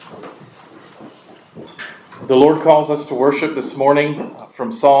The Lord calls us to worship this morning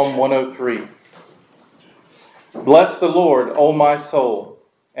from Psalm 103. Bless the Lord, O my soul,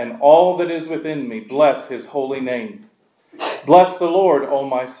 and all that is within me, bless his holy name. Bless the Lord, O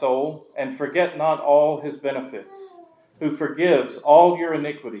my soul, and forget not all his benefits, who forgives all your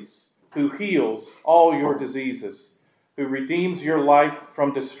iniquities, who heals all your diseases, who redeems your life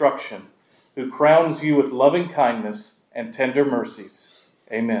from destruction, who crowns you with loving kindness and tender mercies.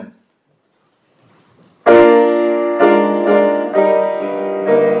 Amen.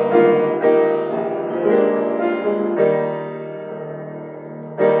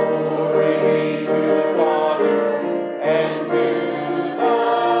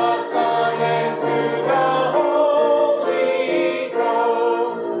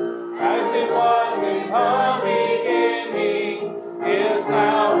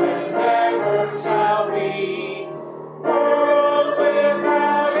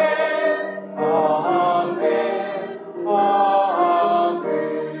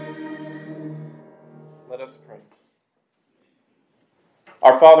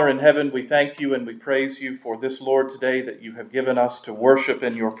 Our Father in heaven, we thank you and we praise you for this Lord's Day that you have given us to worship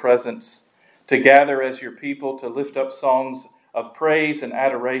in your presence, to gather as your people, to lift up songs of praise and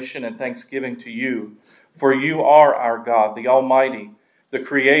adoration and thanksgiving to you. For you are our God, the Almighty, the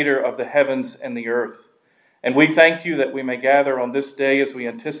Creator of the heavens and the earth. And we thank you that we may gather on this day as we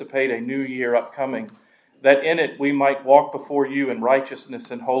anticipate a new year upcoming, that in it we might walk before you in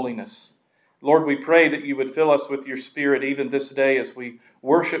righteousness and holiness. Lord, we pray that you would fill us with your Spirit even this day as we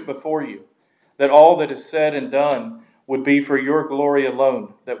worship before you, that all that is said and done would be for your glory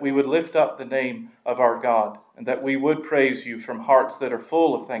alone, that we would lift up the name of our God, and that we would praise you from hearts that are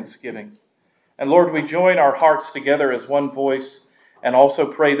full of thanksgiving. And Lord, we join our hearts together as one voice and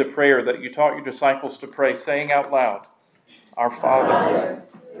also pray the prayer that you taught your disciples to pray, saying out loud, Our Father,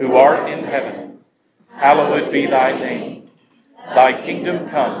 who art in heaven, hallowed be thy name. Thy kingdom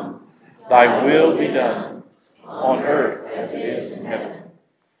come, thy will be done, on earth as it is in heaven.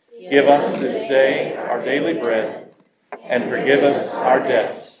 Give us this day our daily bread, and forgive us our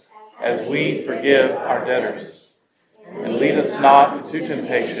debts, as we forgive our debtors. And lead us not into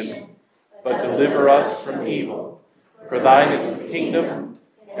temptation, but deliver us from evil. For thine is the kingdom,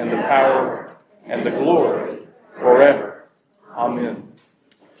 and the power, and the glory, forever. Amen.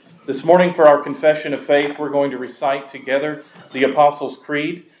 This morning for our confession of faith, we're going to recite together the Apostles'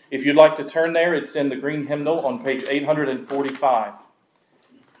 Creed. If you'd like to turn there, it's in the green hymnal on page 845.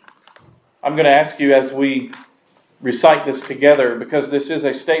 I'm going to ask you as we recite this together, because this is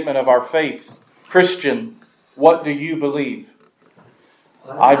a statement of our faith. Christian, what do you believe?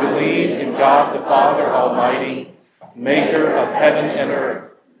 I believe in God the Father Almighty, maker of heaven and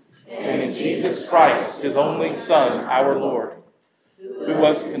earth, and in Jesus Christ, his only Son, our Lord, who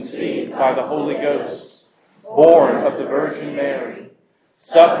was conceived by the Holy Ghost, born of the Virgin Mary,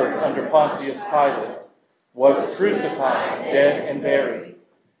 suffered under Pontius Pilate, was crucified, dead, and buried.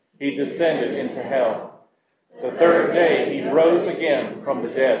 He descended into hell. The third day he rose again from the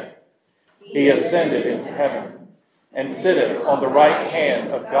dead. He ascended into heaven, and sitteth on the right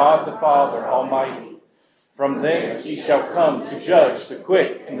hand of God the Father Almighty. From thence he shall come to judge the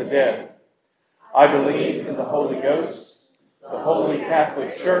quick and the dead. I believe in the Holy Ghost, the Holy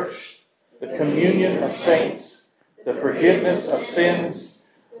Catholic Church, the communion of saints, the forgiveness of sins,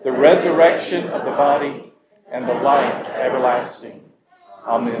 the resurrection of the body, and the life everlasting.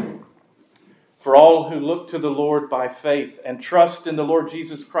 Amen. For all who look to the Lord by faith and trust in the Lord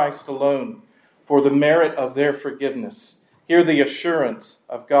Jesus Christ alone for the merit of their forgiveness, hear the assurance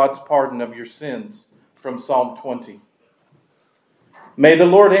of God's pardon of your sins from Psalm 20. May the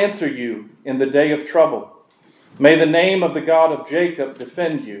Lord answer you in the day of trouble. May the name of the God of Jacob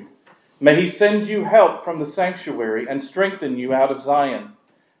defend you. May he send you help from the sanctuary and strengthen you out of Zion.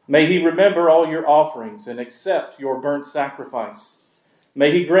 May he remember all your offerings and accept your burnt sacrifice.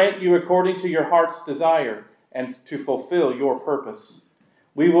 May he grant you according to your heart's desire and to fulfill your purpose.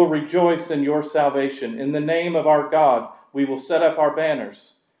 We will rejoice in your salvation. In the name of our God, we will set up our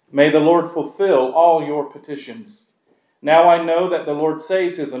banners. May the Lord fulfill all your petitions. Now I know that the Lord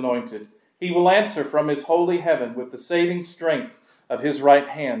saves his anointed. He will answer from his holy heaven with the saving strength of his right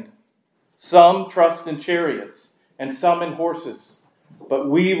hand. Some trust in chariots and some in horses, but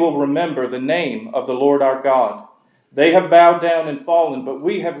we will remember the name of the Lord our God. They have bowed down and fallen, but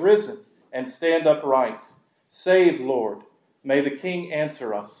we have risen and stand upright. Save, Lord. May the King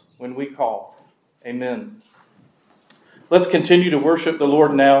answer us when we call. Amen. Let's continue to worship the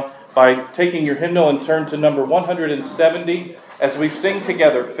Lord now by taking your hymnal and turn to number 170 as we sing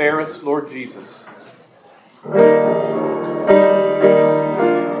together, Fairest Lord Jesus.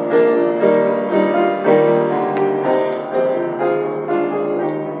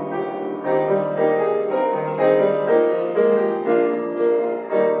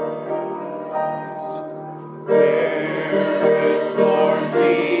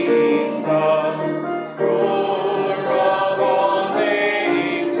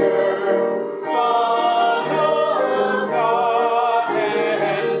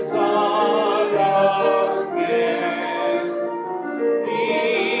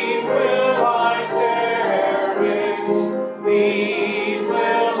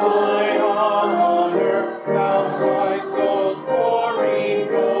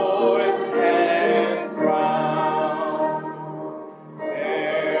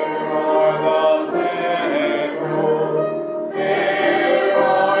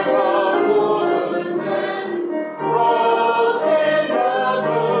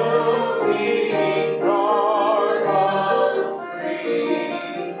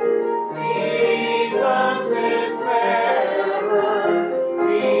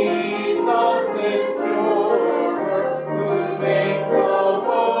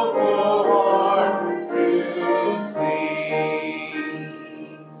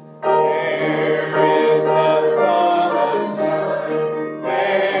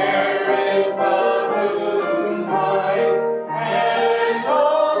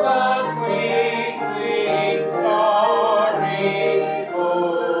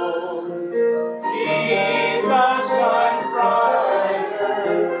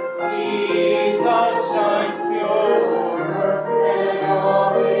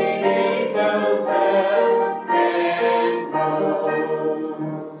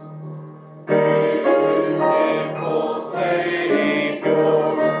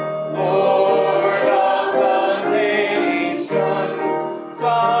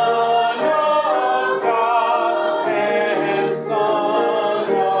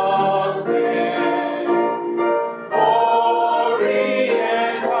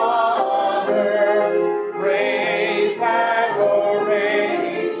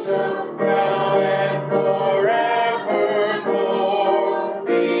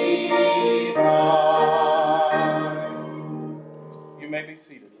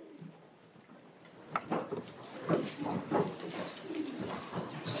 seated.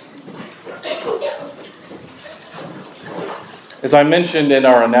 As I mentioned in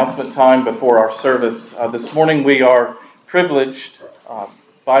our announcement time before our service, this morning we are privileged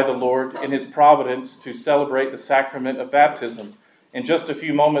by the Lord in His providence to celebrate the sacrament of baptism. In just a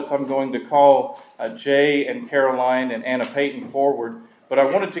few moments, I'm going to call Jay and Caroline and Anna Payton forward, but I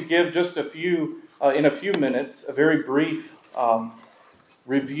wanted to give just in a few minutes, a very brief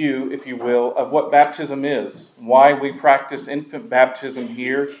review, if you will, of what baptism is, why we practice infant baptism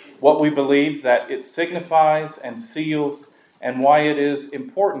here, what we believe that it signifies and seals, and why it is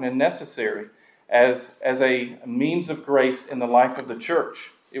important and necessary as a means of grace in the life of the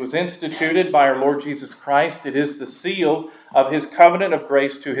church. It was instituted by our Lord Jesus Christ. It is the seal of His covenant of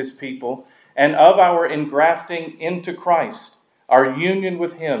grace to His people and of our engrafting into Christ, our union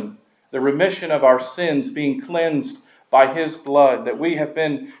with Him, the remission of our sins being cleansed by His blood, that we have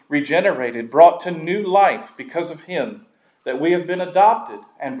been regenerated, brought to new life because of Him, that we have been adopted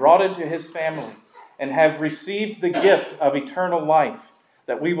and brought into His family, and have received the gift of eternal life,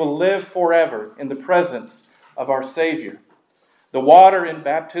 that we will live forever in the presence of our Savior. The water in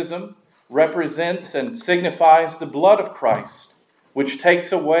baptism represents and signifies the blood of Christ, which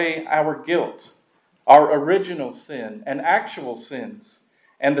takes away our guilt, our original sin and actual sins,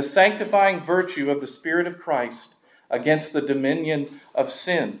 and the sanctifying virtue of the Spirit of Christ against the dominion of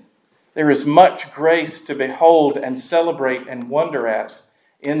sin. There is much grace to behold and celebrate and wonder at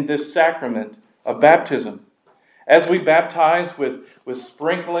in this sacrament of baptism. As we baptize with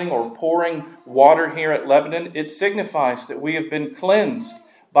sprinkling or pouring water here at Lebanon, it signifies that we have been cleansed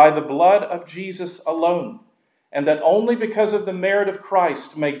by the blood of Jesus alone, and that only because of the merit of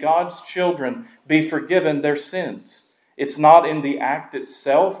Christ may God's children be forgiven their sins. It's not in the act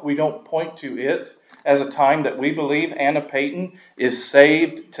itself. We don't point to it as a time that we believe Anna Payton is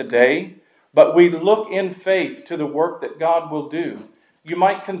saved today, but we look in faith to the work that God will do. You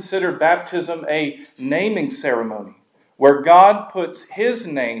might consider baptism a naming ceremony where God puts His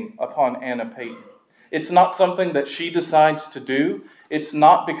name upon Anna Payton. It's not something that she decides to do. It's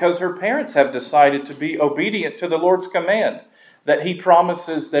not because her parents have decided to be obedient to the Lord's command that He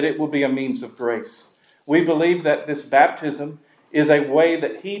promises that it will be a means of grace. We believe that this baptism is a way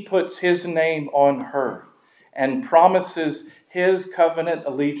that He puts His name on her and promises His covenant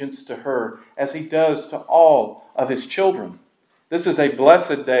allegiance to her as He does to all of His children. This is a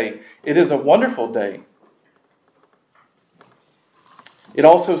blessed day. It is a wonderful day. It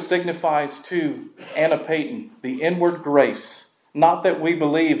also signifies to Anna Payton the inward grace. Not that we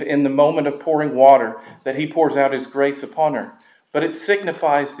believe in the moment of pouring water that He pours out His grace upon her, but it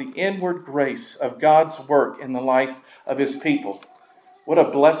signifies the inward grace of God's work in the life of His people. What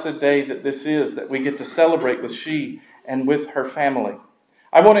a blessed day that this is, that we get to celebrate with she and with her family.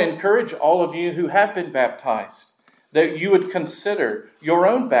 I want to encourage all of you who have been baptized that you would consider your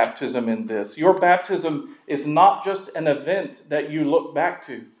own baptism in this. Your baptism is not just an event that you look back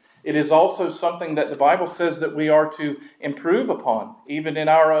to. It is also something that the Bible says that we are to improve upon, even in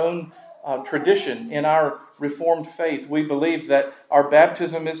our own tradition, in our Reformed faith. We believe that our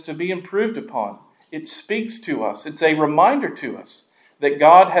baptism is to be improved upon. It speaks to us. It's a reminder to us that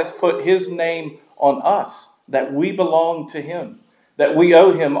God has put His name on us, that we belong to Him, that we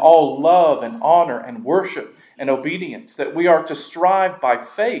owe Him all love and honor and worship and obedience, that we are to strive by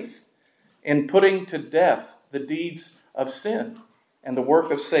faith in putting to death the deeds of sin and the work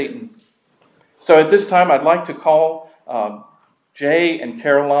of Satan. So at this time, I'd like to call Jay and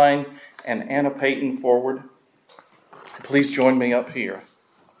Caroline and Anna Payton forward. Please join me up here.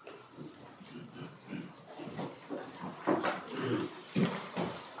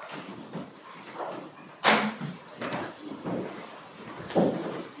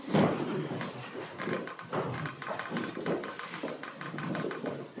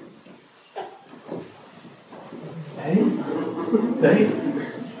 Hey.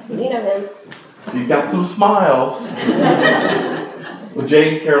 You know him. You've got some smiles. Well,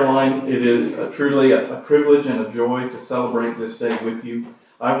 Jay and Caroline, it is truly a privilege and a joy to celebrate this day with you.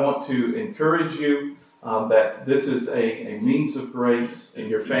 I want to encourage you that this is a means of grace in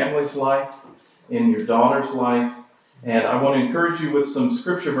your family's life, in your daughter's life. And I want to encourage you with some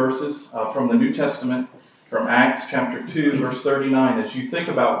scripture verses from the New Testament, from Acts chapter 2, verse 39, as you think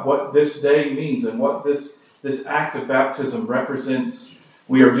about what this day means and what this act of baptism represents.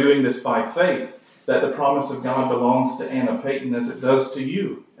 We are doing this by faith, that the promise of God belongs to Anna Payton as it does to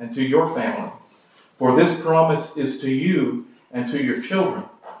you and to your family. For this promise is to you and to your children,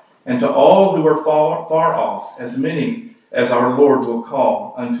 and to all who are far off, as many as our Lord will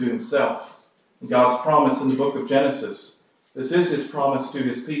call unto Himself. God's promise in the book of Genesis This is his promise to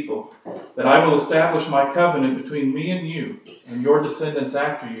his people, that I will establish my covenant between me and you and your descendants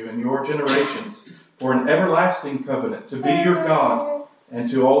after you and your generations for an everlasting covenant to be your God and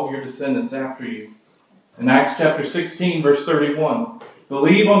to all of your descendants after you. In Acts chapter 16, verse 31,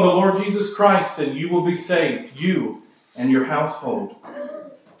 believe on the Lord Jesus Christ and you will be saved, you and your household.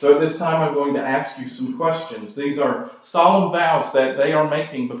 So at this time I'm going to ask you some questions. These are solemn vows that they are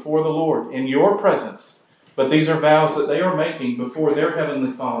making before the Lord in your presence. But these are vows that they are making before their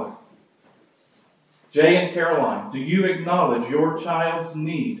Heavenly Father. Jay and Caroline, do you acknowledge your child's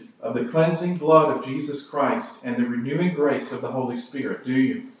need of the cleansing blood of Jesus Christ and the renewing grace of the Holy Spirit? Do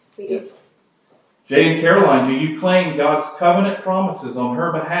you? We do. Jay and Caroline, do you claim God's covenant promises on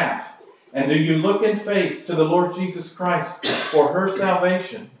her behalf? And do you look in faith to the Lord Jesus Christ for her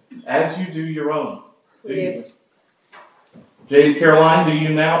salvation as you do your own? We do. Jay and Caroline, do you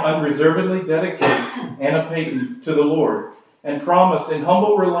now unreservedly dedicate Anna Payton to the Lord and promise in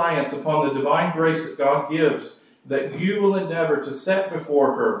humble reliance upon the divine grace that God gives that you will endeavor to set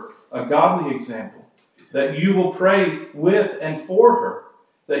before her a godly example, that you will pray with and for her,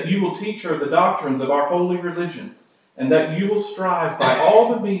 that you will teach her the doctrines of our holy religion, and that you will strive by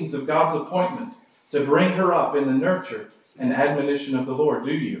all the means of God's appointment to bring her up in the nurture and admonition of the Lord?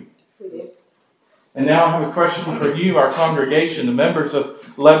 Do you? We do. And now I have a question for you, our congregation, the members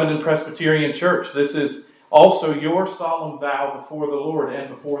of Lebanon Presbyterian Church. This is also your solemn vow before the Lord and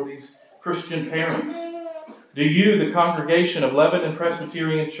before these Christian parents. Do you, the congregation of Lebanon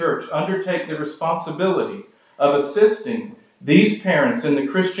Presbyterian Church, undertake the responsibility of assisting these parents in the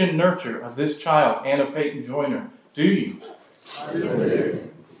Christian nurture of this child, Anna Payton Joyner? Do you? Yes.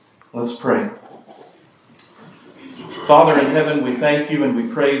 Let's pray. Father in heaven, we thank you and we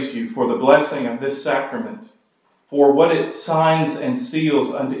praise you for the blessing of this sacrament, for what it signs and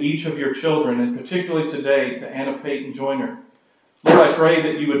seals unto each of your children, and particularly today to Anna Payton Joyner. Lord, I pray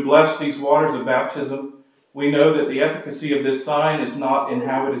that you would bless these waters of baptism. We know that the efficacy of this sign is not in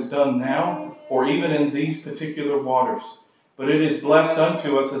how it is done now, or even in these particular waters, but it is blessed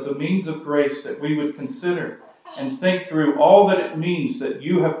unto us as a means of grace that we would consider and think through all that it means that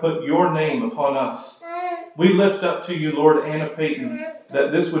you have put your name upon us. We lift up to you, Lord, Anna Payton,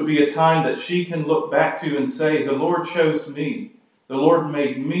 that this would be a time that she can look back to and say, the Lord chose me. The Lord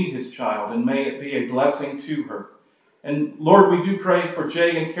made me his child, and may it be a blessing to her. And Lord, we do pray for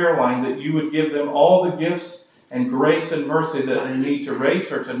Jay and Caroline that you would give them all the gifts and grace and mercy that they need to raise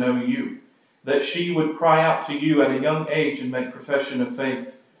her to know you, that she would cry out to you at a young age and make profession of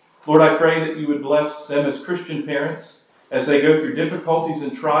faith. Lord, I pray that you would bless them as Christian parents as they go through difficulties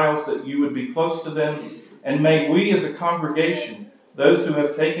and trials, that you would be close to them. And may we as a congregation, those who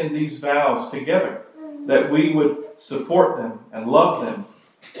have taken these vows together, that we would support them and love them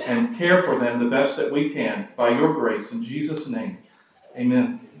and care for them the best that we can by your grace. In Jesus' name,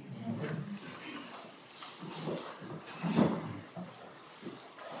 amen.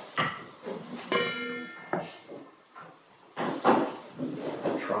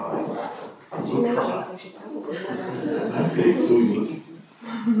 We'll try. So she probably would. Okay, so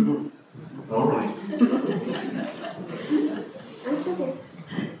you all right. I'm still here.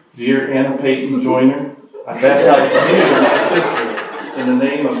 Dear Anna Payton Joyner, I baptize you and my sister in the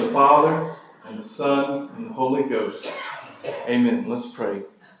name of the Father, and the Son, and the Holy Ghost. Amen. Let's pray.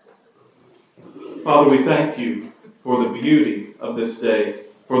 Father, we thank you for the beauty of this day,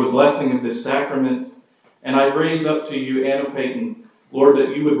 for the blessing of this sacrament, and I raise up to you Anna Payton, Lord,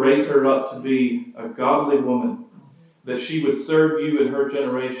 that you would raise her up to be a godly woman, that she would serve you in her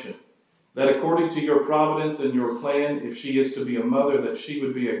generation, that according to your providence and your plan, if she is to be a mother, that she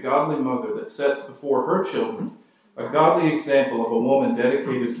would be a godly mother that sets before her children a godly example of a woman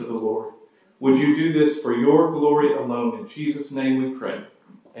dedicated to the Lord. Would you do this for your glory alone? In Jesus' name we pray.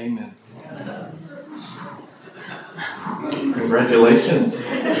 Amen. Congratulations.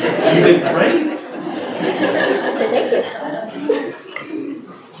 You did great.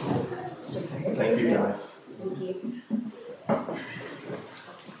 Thank you, guys. Thank you.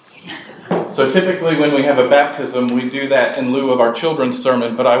 So typically when we have a baptism, we do that in lieu of our children's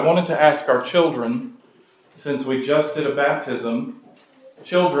sermon, but I wanted to ask our children, since we just did a baptism,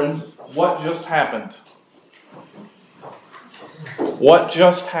 children, what just happened? What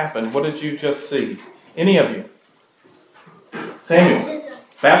just happened? What did you just see? Any of you? Samuel.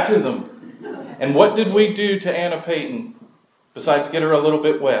 Baptism. And what did we do to Anna Payton besides get her a little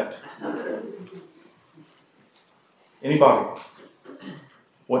bit wet? Anybody?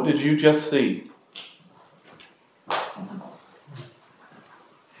 What did you just see?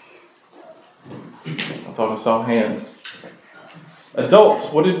 I thought I saw a hand.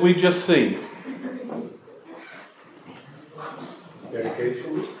 Adults, what did we just see?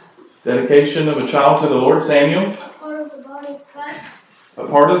 Dedication of a child to the Lord, Samuel. Part of the body of Christ. A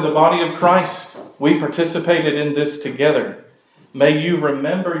part of the body of Christ. We participated in this together. May you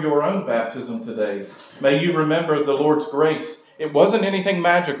remember your own baptism today. May you remember the Lord's grace. It wasn't anything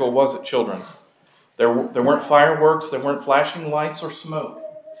magical, was it, children? There weren't fireworks, there weren't flashing lights or smoke.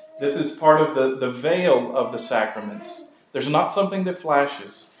 This is part of the veil of the sacraments. There's not something that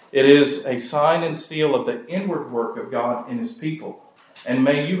flashes. It is a sign and seal of the inward work of God in His people. And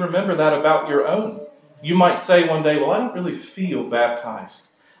may you remember that about your own. You might say one day, well, I don't really feel baptized.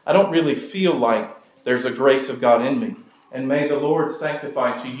 I don't really feel like there's a grace of God in me. And may the Lord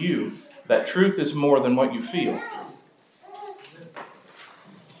sanctify to you that truth is more than what you feel.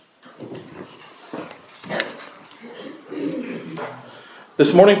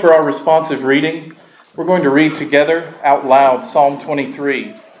 This morning for our responsive reading, we're going to read together out loud Psalm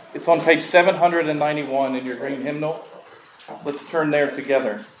 23. It's on page 791 in your green hymnal. Let's turn there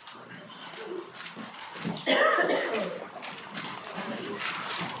together.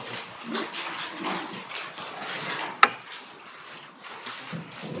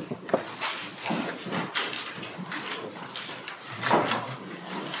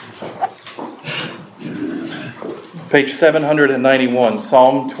 Page 791,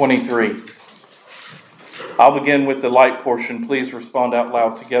 Psalm 23. I'll begin with the light portion. Please respond out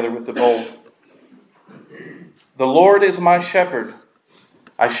loud together with the bold. The Lord is my shepherd.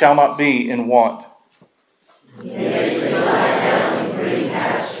 I shall not be in want. He makes me lie down in green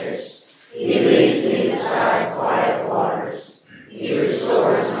pastures. He leads me beside quiet waters. He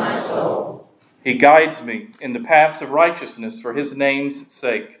restores my soul. He guides me in the paths of righteousness for His name's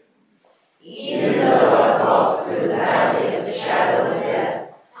sake. Even though I walk through the valley of the shadow of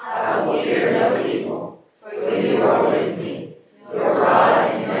death, I will fear no evil, for you are with me. Your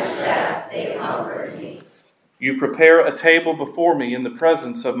rod and your staff, they comfort me. You prepare a table before me in the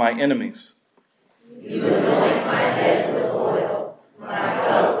presence of my enemies. You anoint my head with oil. My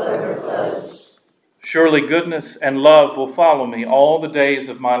cup overflows. Surely goodness and love will follow me all the days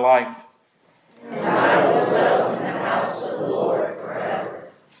of my life. And I will dwell in the house of the Lord forever.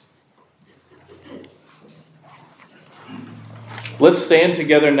 Let's stand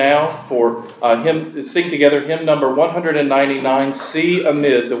together now for sing together hymn number 199, See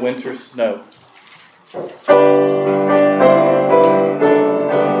Amid the Winter's Snow. From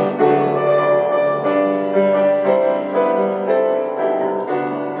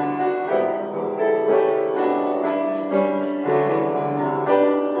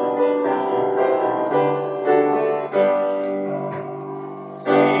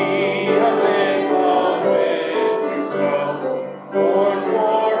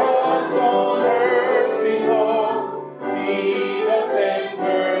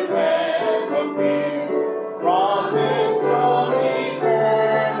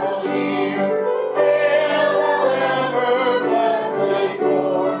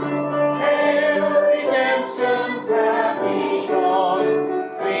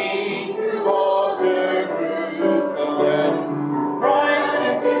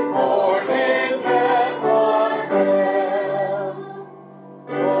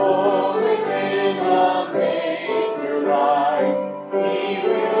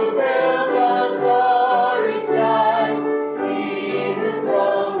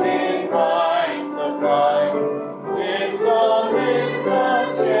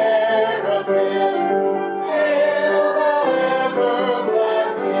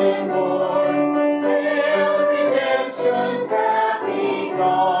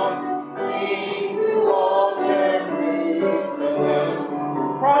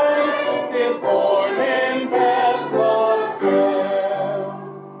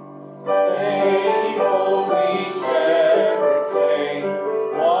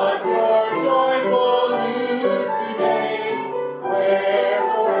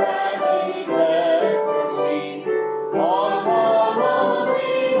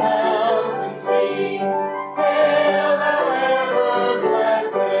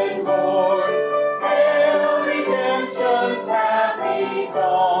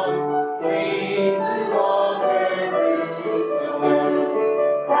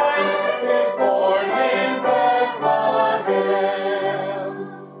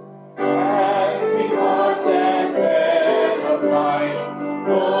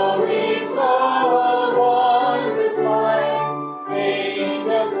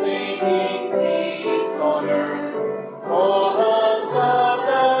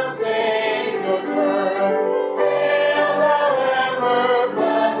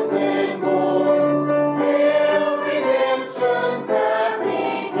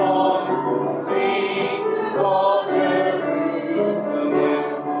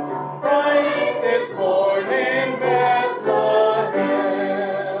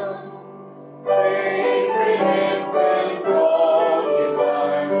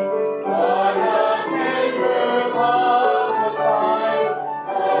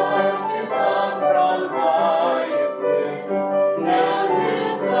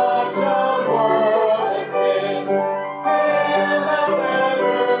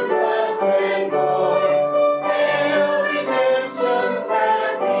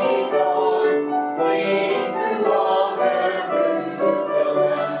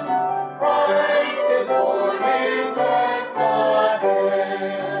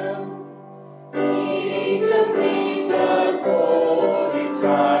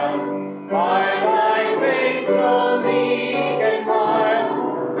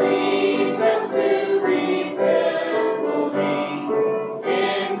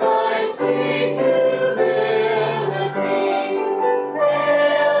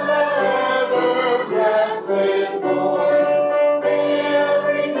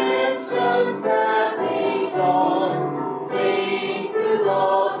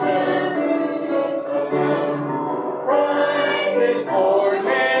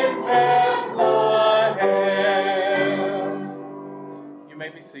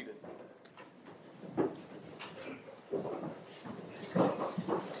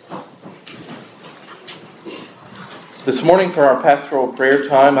This morning for our pastoral prayer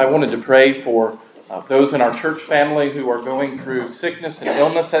time, I wanted to pray for those in our church family who are going through sickness and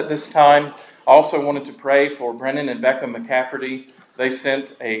illness at this time. I also wanted to pray for Brennan and Becca McCafferty. They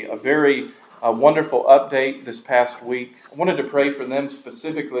sent a very wonderful update this past week. I wanted to pray for them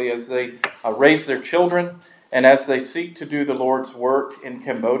specifically as they raise their children and as they seek to do the Lord's work in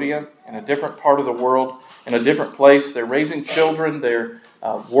Cambodia, in a different part of the world, in a different place. They're raising children, they're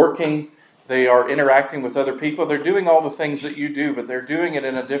working, they are interacting with other people. They're doing all the things that you do, but they're doing it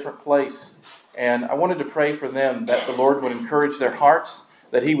in a different place. And I wanted to pray for them that the Lord would encourage their hearts,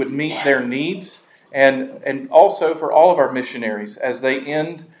 that He would meet their needs, and also for all of our missionaries as they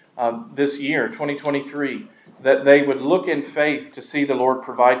end this year, 2023, that they would look in faith to see the Lord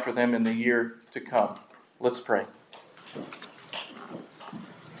provide for them in the year to come. Let's pray.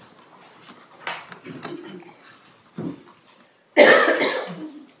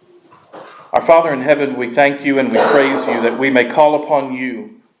 Our Father in heaven, we thank you and we praise you that we may call upon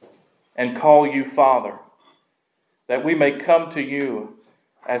you and call you Father, that we may come to you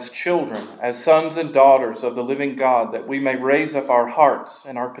as children, as sons and daughters of the living God, that we may raise up our hearts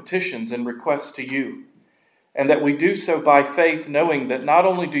and our petitions and requests to you, and that we do so by faith, knowing that not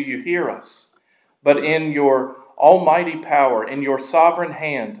only do you hear us, but in your almighty power, in your sovereign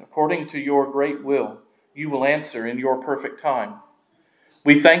hand, according to your great will, you will answer in your perfect time.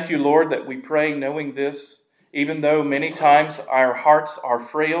 We thank you, Lord, that we pray knowing this, even though many times our hearts are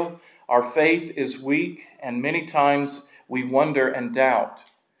frail, our faith is weak, and many times we wonder and doubt.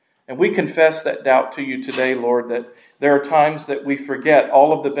 And we confess that doubt to you today, Lord, that there are times that we forget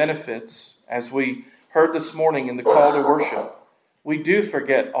all of the benefits, as we heard this morning in the call to worship. We do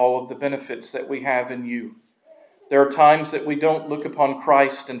forget all of the benefits that we have in you. There are times that we don't look upon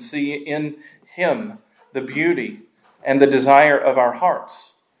Christ and see in Him the beauty and the desire of our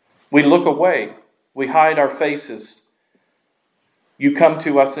hearts. We look away. We hide our faces. You come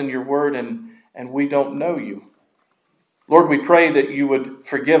to us in your word and we don't know you. Lord, we pray that you would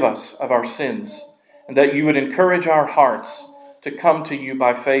forgive us of our sins and that you would encourage our hearts to come to you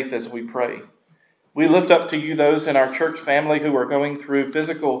by faith as we pray. We lift up to you those in our church family who are going through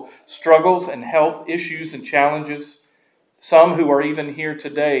physical struggles and health issues and challenges. Some who are even here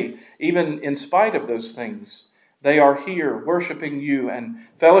today, even in spite of those things. They are here worshiping you and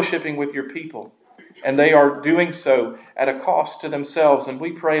fellowshipping with your people. And they are doing so at a cost to themselves. And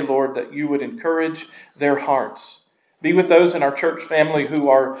we pray, Lord, that you would encourage their hearts. Be with those in our church family who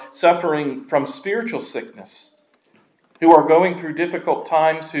are suffering from spiritual sickness, who are going through difficult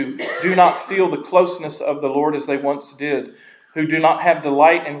times, who do not feel the closeness of the Lord as they once did, who do not have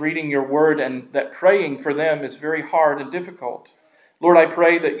delight in reading your word, and that praying for them is very hard and difficult. Lord, I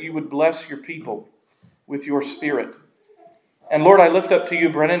pray that you would bless your people with your Spirit. And Lord, I lift up to you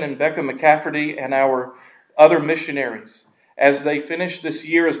Brennan and Becca McCafferty and our other missionaries. As they finish this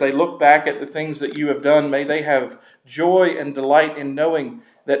year, as they look back at the things that you have done, may they have joy and delight in knowing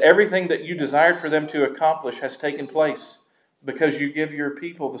that everything that you desired for them to accomplish has taken place because you give your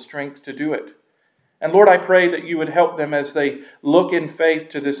people the strength to do it. And Lord, I pray that you would help them as they look in faith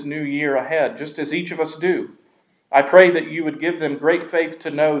to this new year ahead, just as each of us do. I pray that you would give them great faith to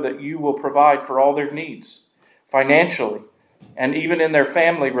know that you will provide for all their needs, financially, and even in their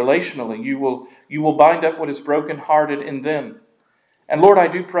family, relationally. You will bind up what is brokenhearted in them. And Lord, I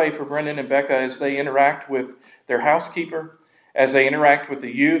do pray for Brendan and Becca as they interact with their housekeeper, as they interact with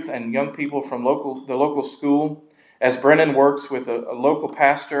the youth and young people from the local school, as Brennan works with a local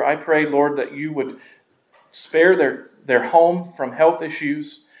pastor. I pray, Lord, that you would spare their home from health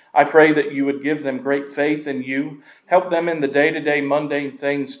issues. I pray that you would give them great faith in you. Help them in the day-to-day mundane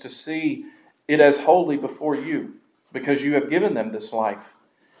things to see it as holy before you, because you have given them this life.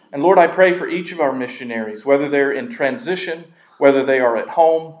 And Lord, I pray for each of our missionaries, whether they're in transition, whether they are at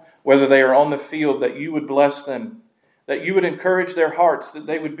home, whether they are on the field, that you would bless them, that you would encourage their hearts, that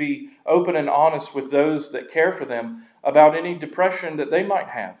they would be open and honest with those that care for them about any depression that they might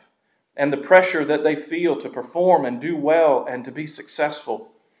have and the pressure that they feel to perform and do well and to be successful.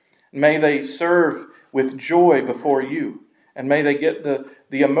 May they serve with joy before you, and may they get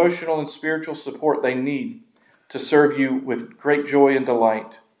the emotional and spiritual support they need to serve you with great joy and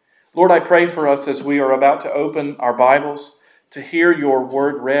delight. Lord, I pray for us as we are about to open our Bibles to hear your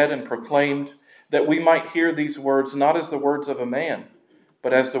word read and proclaimed, that we might hear these words not as the words of a man,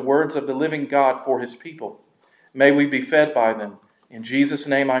 but as the words of the living God for his people. May we be fed by them. In Jesus'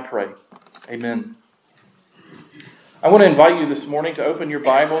 name I pray. Amen. I want to invite you this morning to open your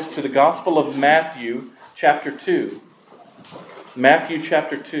Bibles to the Gospel of Matthew, chapter 2. Matthew,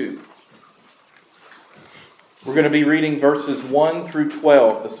 chapter 2. We're going to be reading verses 1 through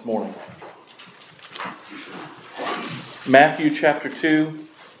 12 this morning. Matthew chapter 2,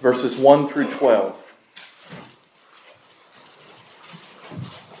 verses 1 through 12.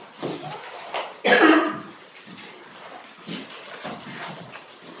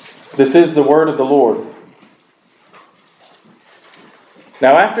 This is the word of the Lord.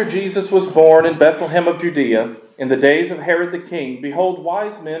 Now after Jesus was born in Bethlehem of Judea, in the days of Herod the king, behold,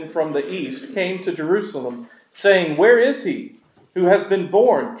 wise men from the east came to Jerusalem, saying, Where is he who has been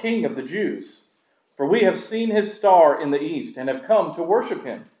born King of the Jews? For we have seen his star in the east, and have come to worship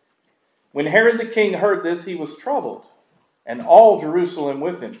him. When Herod the king heard this, he was troubled, and all Jerusalem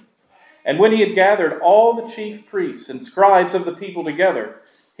with him. And when he had gathered all the chief priests and scribes of the people together,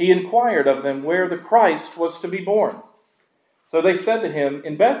 he inquired of them where the Christ was to be born. So they said to him,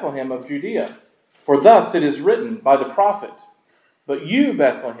 In Bethlehem of Judea, for thus it is written by the prophet, But you,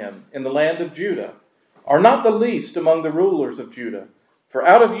 Bethlehem, in the land of Judah, are not the least among the rulers of Judah, for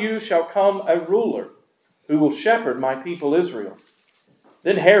out of you shall come a ruler who will shepherd my people Israel.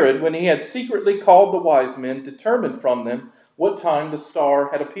 Then Herod, when he had secretly called the wise men, determined from them what time the star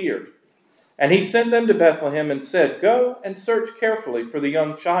had appeared. And he sent them to Bethlehem and said, Go and search carefully for the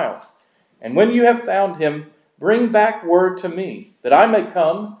young child. And when you have found him, bring back word to me, that I may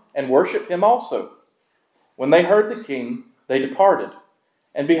come and worship him also. When they heard the king, they departed.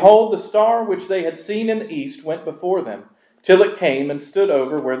 And behold, the star which they had seen in the east went before them, till it came and stood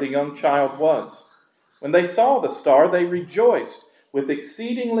over where the young child was. When they saw the star, they rejoiced with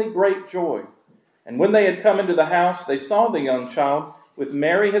exceedingly great joy. And when they had come into the house, they saw the young child with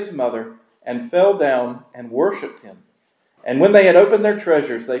Mary his mother, and fell down and worshipped him. And when they had opened their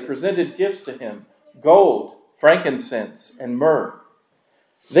treasures, they presented gifts to him, gold, frankincense, and myrrh.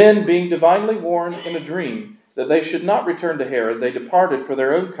 Then, being divinely warned in a dream that they should not return to Herod, they departed for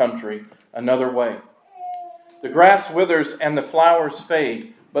their own country another way. The grass withers and the flowers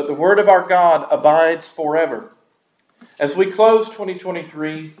fade, but the word of our God abides forever. As we close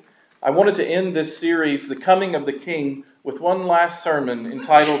 2023, I wanted to end this series, The Coming of the King, with one last sermon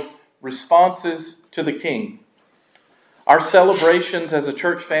entitled Responses to the King. Our celebrations as a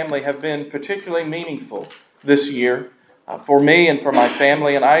church family have been particularly meaningful this year for me and for my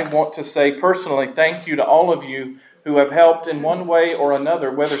family, and I want to say personally thank you to all of you who have helped in one way or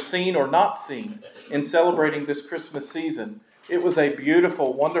another, whether seen or not seen, in celebrating this Christmas season. It was a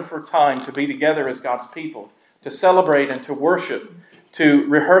beautiful, wonderful time to be together as God's people, to celebrate and to worship, to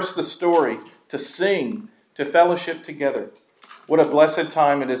rehearse the story, to sing, to fellowship together. What a blessed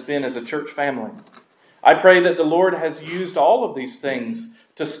time it has been as a church family. I pray that the Lord has used all of these things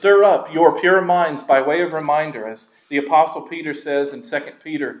to stir up your pure minds by way of reminder, as the Apostle Peter says in 2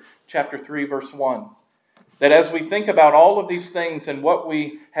 Peter chapter 3, verse 1. That as we think about all of these things and what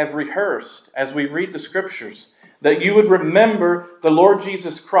we have rehearsed as we read the Scriptures, that you would remember the Lord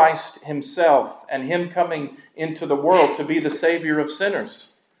Jesus Christ himself and him coming into the world to be the Savior of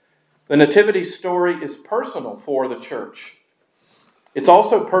sinners. The Nativity story is personal for the church. It's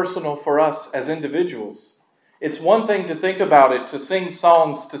also personal for us as individuals. It's one thing to think about it, to sing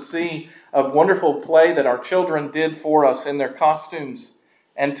songs, to see a wonderful play that our children did for us in their costumes,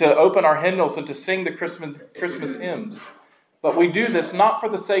 and to open our hymnals and to sing the Christmas hymns. But we do this not for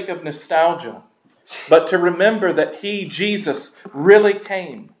the sake of nostalgia, but to remember that He, Jesus, really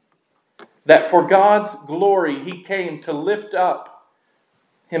came. That for God's glory, He came to lift up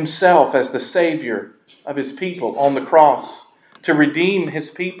Himself as the Savior of His people on the cross, to redeem His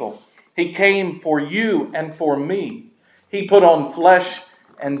people. He came for you and for me. He put on flesh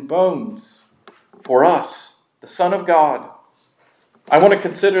and bones for us, the Son of God. I want to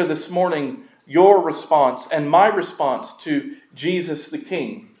consider this morning your response and my response to Jesus the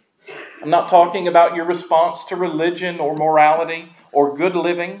King. I'm not talking about your response to religion or morality or good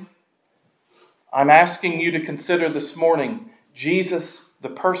living. I'm asking you to consider this morning Jesus the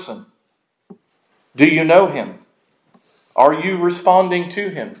person. Do you know Him? Are you responding to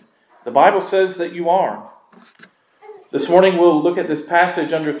Him? The Bible says that you are. This morning we'll look at this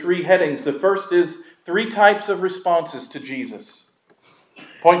passage under three headings. The first is 3 types of responses to Jesus.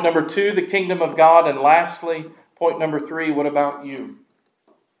 Point number 2, the kingdom of God. And lastly, point number 3, what about you?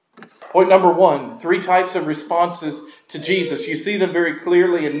 Point number 1, 3 types of responses to Jesus. You see them very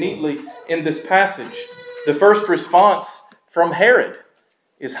clearly and neatly in this passage. The first response from Herod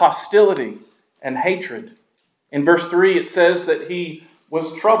is hostility and hatred. In verse 3, it says that he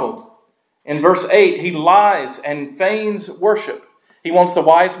was troubled. In verse 8, he lies and feigns worship. He wants the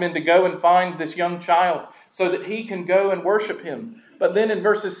wise men to go and find this young child so that he can go and worship him. But then in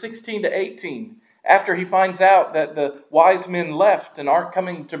verses 16 to 18, after he finds out that the wise men left and aren't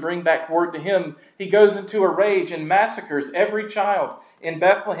coming to bring back word to him, he goes into a rage and massacres every child in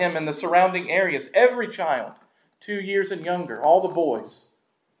Bethlehem and the surrounding areas, every child, 2 years and younger, all the boys.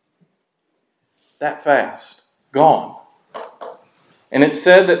 That fast, gone. And it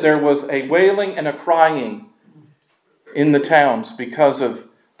said that there was a wailing and a crying in the towns because of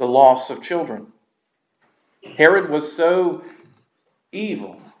the loss of children. Herod was so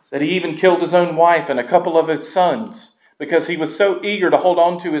evil that he even killed his own wife and a couple of his sons because he was so eager to hold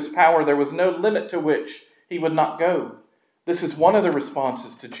on to his power. There was no limit to which he would not go. This is one of the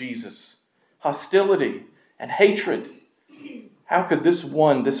responses to Jesus. Hostility and hatred. How could this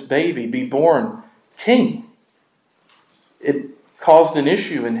baby, be born king? It caused an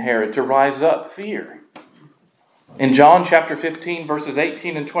issue in Herod to rise up, fear. In John chapter 15, verses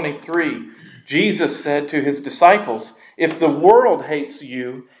 18 and 23, Jesus said to his disciples, "If the world hates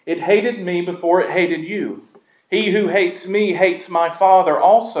you, it hated me before it hated you. He who hates me hates my Father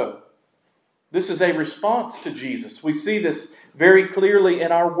also." This is a response to Jesus. We see this very clearly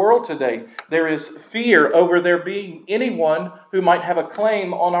in our world today. There is fear over there being anyone who might have a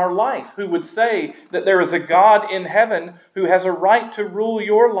claim on our life, who would say that there is a God in heaven who has a right to rule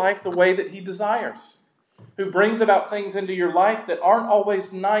your life the way that he desires, who brings about things into your life that aren't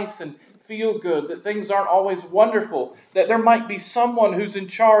always nice and feel good, that things aren't always wonderful, that there might be someone who's in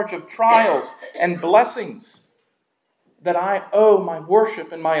charge of trials and blessings that I owe my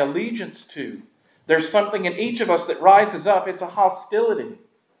worship and my allegiance to. There's something in each of us that rises up. It's a hostility.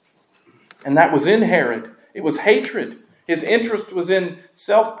 And that was in Herod. It was hatred. His interest was in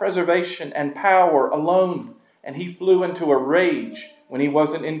self-preservation and power alone. And he flew into a rage when he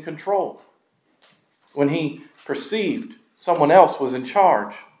wasn't in control, when he perceived someone else was in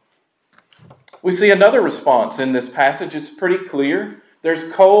charge. We see another response in this passage. It's pretty clear.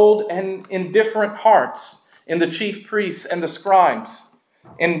 There's cold and indifferent hearts in the chief priests and the scribes.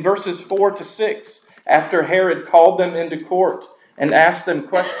 In verses 4 to 6, after Herod called them into court and asked them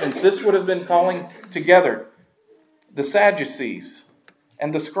questions, this would have been calling together the Sadducees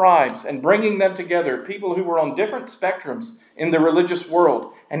and the scribes and bringing them together, people who were on different spectrums in the religious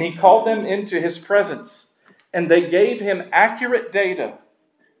world. And he called them into his presence, and they gave him accurate data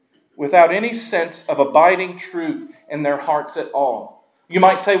without any sense of abiding truth in their hearts at all. You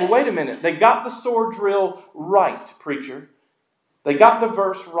might say, well, wait a minute. They got the sword drill right, preacher. They got the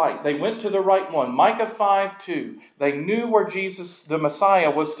verse right. They went to the right one. Micah 5:2. They knew where Jesus, the Messiah,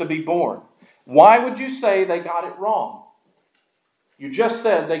 was to be born. Why would you say they got it wrong? You just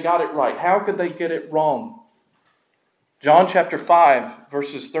said they got it right. How could they get it wrong? John chapter 5,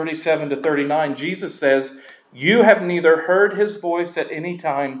 verses 37 to 39, Jesus says, "You have neither heard his voice at any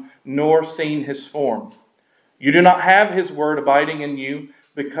time nor seen his form. You do not have his word abiding in you,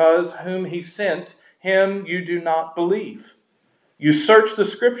 because whom he sent, him you do not believe. You search the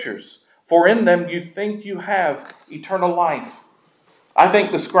scriptures, for in them you think you have eternal life." I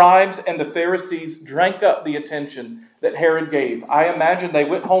think the scribes and the Pharisees drank up the attention that Herod gave. I imagine they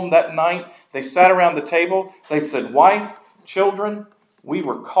went home that night, they sat around the table, they said, "Wife, children, we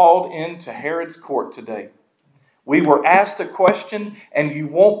were called into Herod's court today. We were asked a question, and you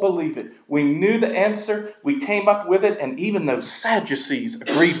won't believe it. We knew the answer, we came up with it, and even those Sadducees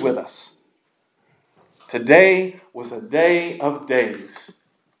agreed with us. Today was a day of days.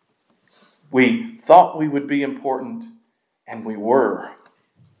 We thought we would be important, and we were."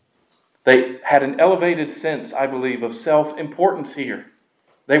 They had an elevated sense, I believe, of self-importance here.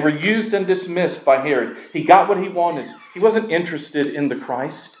 They were used and dismissed by Herod. He got what he wanted. He wasn't interested in the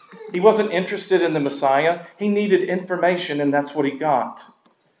Christ. He wasn't interested in the Messiah. He needed information, and that's what he got.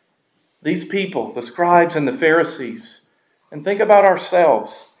 These people, the scribes and the Pharisees, and think about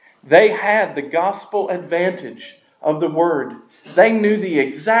ourselves. They had the gospel advantage of the word. They knew the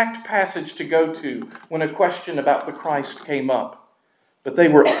exact passage to go to when a question about the Christ came up. But they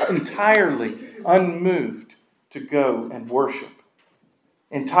were entirely unmoved to go and worship.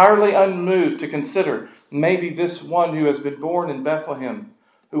 Entirely unmoved to consider maybe this one who has been born in Bethlehem,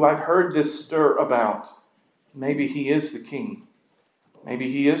 who I've heard this stir about, maybe he is the king.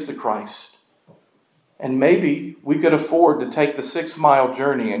 Maybe he is the Christ. And maybe we could afford to take the 6-mile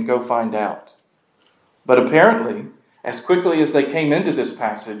journey and go find out. But apparently, as quickly as they came into this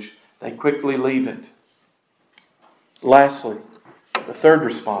passage, they quickly leave it. Lastly, the third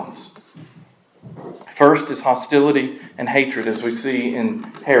response. First is hostility and hatred, as we see in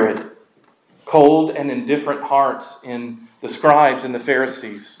Herod. Cold and indifferent hearts in the scribes and the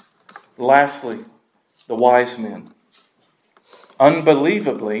Pharisees. Lastly, the wise men.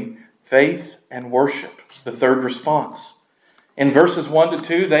 Unbelievably, faith and worship, the third response. In verses 1 to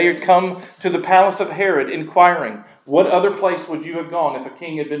 2, they had come to the palace of Herod inquiring, what other place would you have gone if a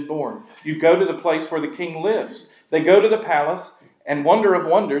king had been born? You go to the place where the king lives. They go to the palace, and wonder of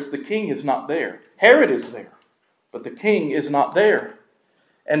wonders, the king is not there. Herod is there. but the king is not there.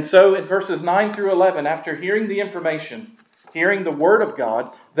 And so in verses 9 through 11, after hearing the information, hearing the word of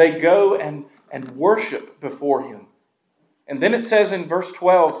God, they go and worship before him. And then it says in verse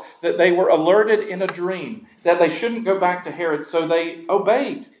 12 that they were alerted in a dream that they shouldn't go back to Herod, so they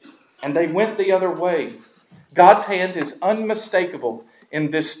obeyed and they went the other way. God's hand is unmistakable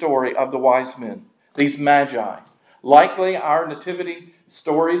in this story of the wise men, these magi. Likely our nativity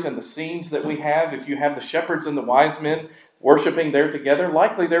stories and the scenes that we have, if you have the shepherds and the wise men worshiping there together,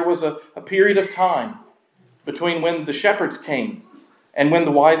 likely there was a period of time between when the shepherds came and when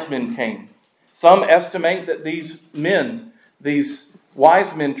the wise men came. Some estimate that these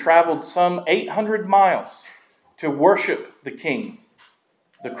wise men traveled some 800 miles to worship the king,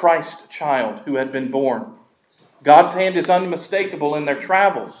 the Christ child who had been born. God's hand is unmistakable in their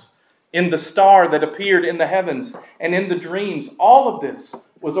travels, in the star that appeared in the heavens, and in the dreams. All of this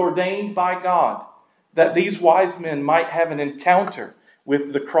was ordained by God, that these wise men might have an encounter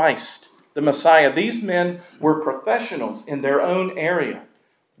with the Christ, the Messiah. These men were professionals in their own area.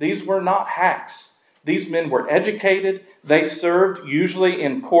 These were not hacks. These men were educated. They served usually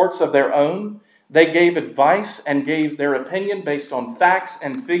in courts of their own. They gave advice and gave their opinion based on facts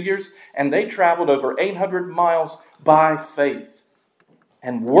and figures, and they traveled over 800 miles by faith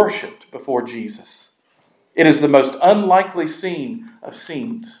and worshipped before Jesus. It is the most unlikely scene of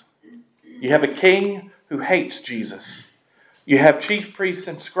scenes. You have a king who hates Jesus. You have chief priests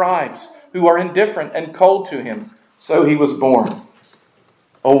and scribes who are indifferent and cold to him. So he was born.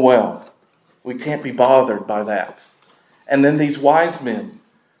 Oh well, we can't be bothered by that. And then these wise men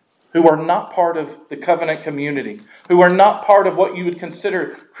who are not part of the covenant community, who are not part of what you would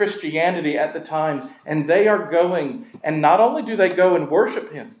consider Christianity at the time, and they are going, and not only do they go and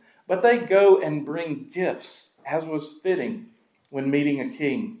worship him, but they go and bring gifts, as was fitting when meeting a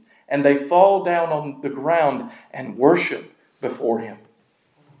king. And they fall down on the ground and worship before him.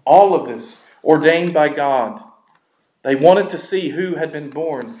 All of this ordained by God. They wanted to see who had been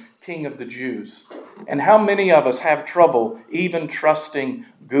born King of the Jews. And how many of us have trouble even trusting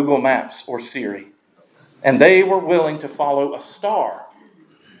Google Maps or Siri? And they were willing to follow a star.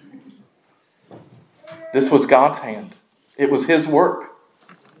 This was God's hand. It was his work.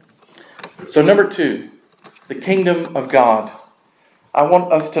 So number 2, the kingdom of God. I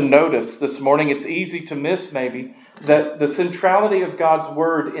want us to notice this morning, it's easy to miss maybe, that the centrality of God's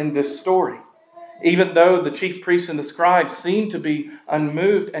word in this story. Even though the chief priests and the scribes seemed to be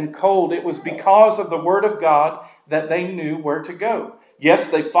unmoved and cold, it was because of the word of God that they knew where to go.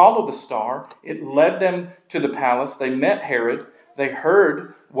 Yes, they followed the star. It led them to the palace. They met Herod. They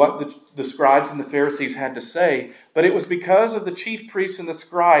heard what the scribes and the Pharisees had to say. But it was because of the chief priests and the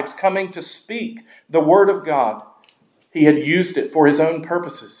scribes coming to speak the word of God. He had used it for his own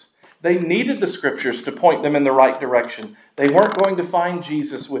purposes. They needed the scriptures to point them in the right direction. They weren't going to find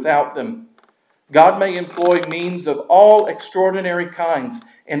Jesus without them. God may employ means of all extraordinary kinds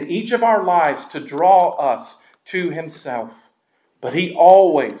in each of our lives to draw us to himself. But he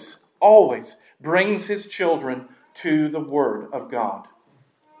always, always brings his children to the Word of God.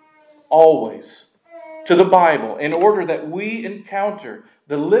 Always. To the Bible, in order that we encounter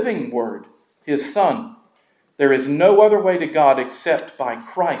the living Word, his Son. There is no other way to God except by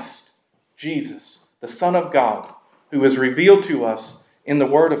Christ, Jesus, the Son of God, who is revealed to us in the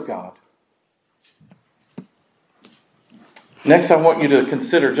Word of God. Next, I want you to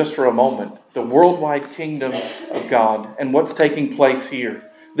consider just for a moment the worldwide kingdom of God and what's taking place here.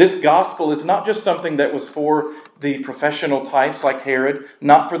 This gospel is not just something that was for the professional types like Herod,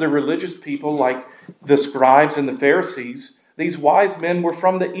 not for the religious people like the scribes and the Pharisees. These wise men were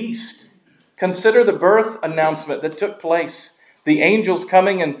from the east. Consider the birth announcement that took place. The angels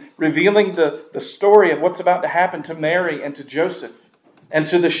coming and revealing the story of what's about to happen to Mary and to Joseph and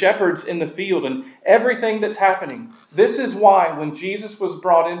to the shepherds in the field and everything that's happening. This is why when Jesus was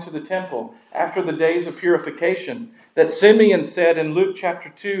brought into the temple after the days of purification, that Simeon said in Luke chapter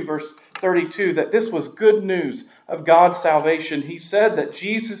 2, verse 32, that this was good news of God's salvation. He said that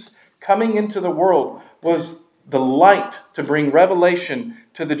Jesus coming into the world was the light to bring revelation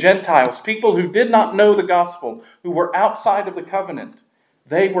to the Gentiles, people who did not know the gospel, who were outside of the covenant.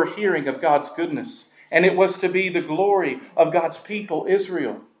 They were hearing of God's goodness. And it was to be the glory of God's people,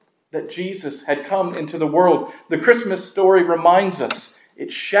 Israel, that Jesus had come into the world. The Christmas story reminds us,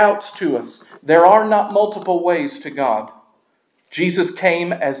 it shouts to us, there are not multiple ways to God. Jesus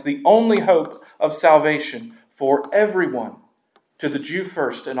came as the only hope of salvation for everyone, to the Jew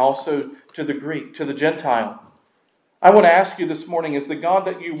first and also to the Greek, to the Gentile. I want to ask you this morning, is the God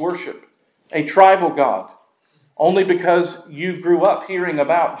that you worship a tribal God? only because you grew up hearing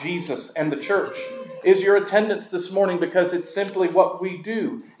about Jesus and the church? Is your attendance this morning because it's simply what we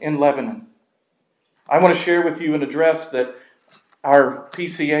do in Lebanon? I want to share with you an address that our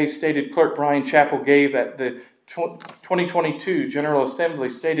PCA stated clerk Brian Chappell gave at the 2022 General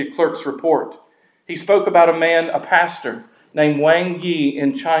Assembly stated clerk's report. He spoke about a pastor named Wang Yi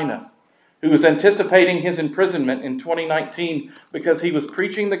in China, who was anticipating his imprisonment in 2019 because he was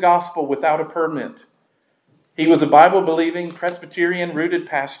preaching the gospel without a permit. He was a Bible-believing, Presbyterian-rooted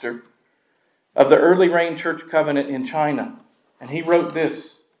pastor of the Early Rain Church Covenant in China. And he wrote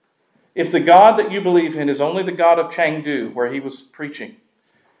this: "If the God that you believe in is only the God of Chengdu, where he was preaching,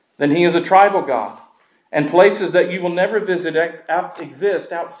 then he is a tribal God, and places that you will never visit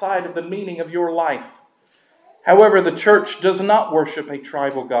exist outside of the meaning of your life. However, the church does not worship a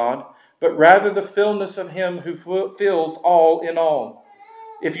tribal God, but rather the fullness of him who fills all in all.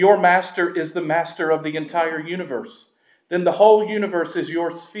 If your master is the master of the entire universe, then the whole universe is your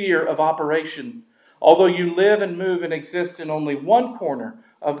sphere of operation. Although you live and move and exist in only one corner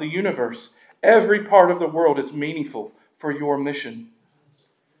of the universe, every part of the world is meaningful for your mission."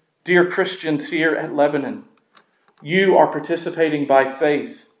 Dear Christians here at Lebanon, you are participating by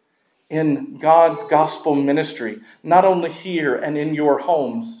faith in God's gospel ministry, not only here and in your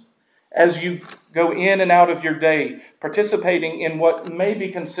homes. As you go in and out of your day, participating in what may be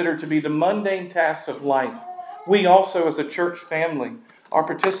considered to be the mundane tasks of life, we also as a church family are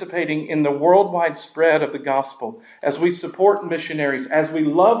participating in the worldwide spread of the gospel as we support missionaries, as we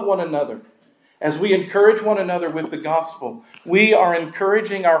love one another, as we encourage one another with the gospel. We are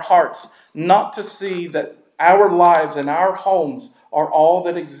encouraging our hearts not to see that our lives and our homes are all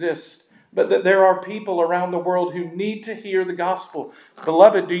that exist, but that there are people around the world who need to hear the gospel.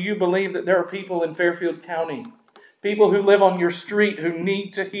 Beloved, do you believe that there are people in Fairfield County, people who live on your street who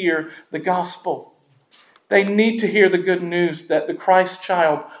need to hear the gospel? They need to hear the good news that the Christ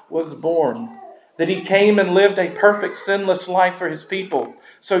child was born, that he came and lived a perfect, sinless life for his people.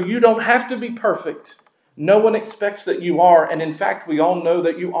 So you don't have to be perfect. No one expects that you are, and in fact, we all know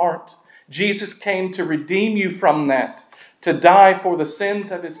that you aren't. Jesus came to redeem you from that, to die for the sins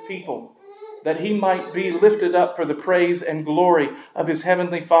of his people, that he might be lifted up for the praise and glory of his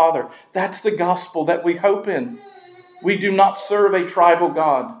heavenly Father. That's the gospel that we hope in. We do not serve a tribal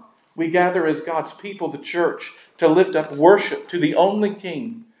God. We gather as God's people, the church, to lift up worship to the only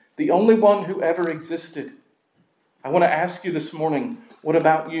King, the only one who ever existed. I want to ask you this morning, what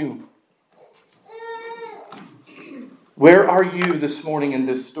about you? Where are you this morning in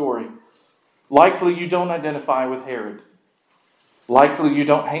this story? Likely you don't identify with Herod. Likely you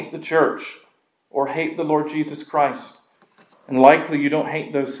don't hate the church or hate the Lord Jesus Christ. And likely you don't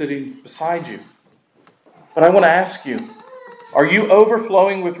hate those sitting beside you. But I want to ask you, are you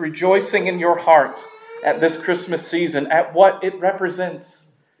overflowing with rejoicing in your heart at this Christmas season, at what it represents,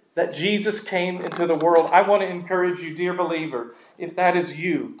 that Jesus came into the world? I want to encourage you, dear believer, if that is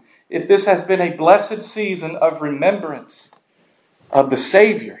you, if this has been a blessed season of remembrance of the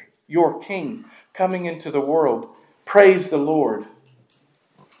Savior, your King, coming into the world, praise the Lord.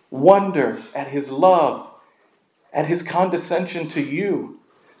 Wonder at his love, at his condescension to you,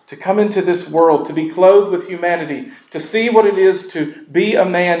 to come into this world, to be clothed with humanity, to see what it is to be a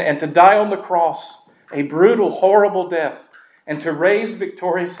man and to die on the cross, a brutal, horrible death, and to rise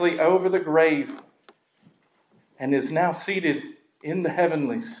victoriously over the grave, and is now seated in the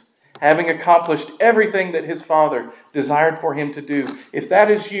heavenlies, having accomplished everything that his Father desired for him to do. If that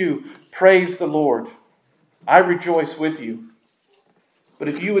is you, praise the Lord. I rejoice with you. But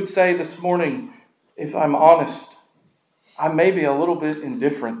if you would say this morning, if I'm honest, I may be a little bit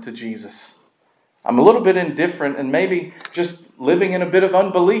indifferent to Jesus. I'm a little bit indifferent and maybe just living in a bit of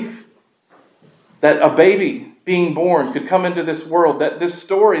unbelief that a baby being born could come into this world, that this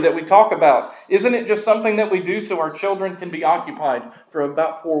story that we talk about, isn't it just something that we do so our children can be occupied for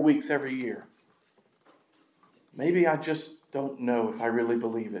about 4 weeks every year? Maybe I just don't know if I really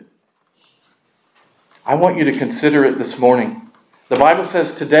believe it. I want you to consider it this morning. The Bible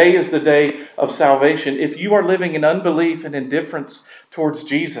says today is the day of salvation. If you are living in unbelief and indifference towards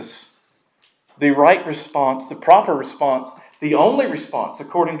Jesus, the right response, the proper response, the only response,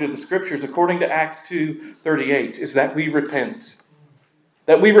 according to the Scriptures, according to Acts 2:38, is that we repent.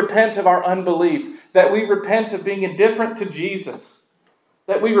 That we repent of our unbelief. That we repent of being indifferent to Jesus.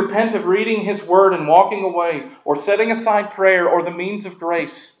 That we repent of reading his word and walking away, or setting aside prayer or the means of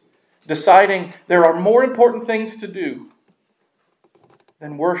grace, deciding there are more important things to do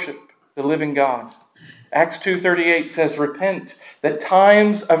than worship the living God. Acts 2:38 says, repent, that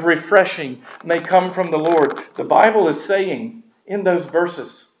times of refreshing may come from the Lord. The Bible is saying in those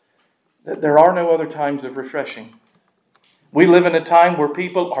verses that there are no other times of refreshing. We live in a time where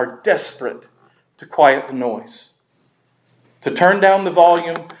people are desperate to quiet the noise, to turn down the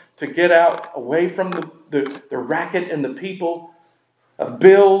volume, to get out away from the racket and the people of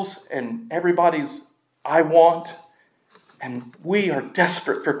bills and everybody's I want. And we are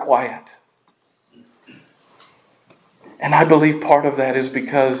desperate for quiet. And I believe part of that is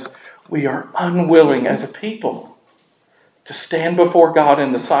because we are unwilling as a people to stand before God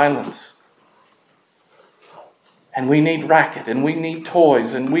in the silence. And we need racket, and we need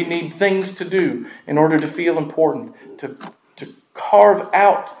toys, and we need things to do in order to feel important, to carve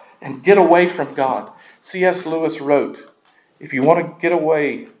out and get away from God. C.S. Lewis wrote, if you want to get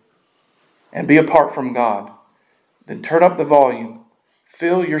away and be apart from God, then turn up the volume,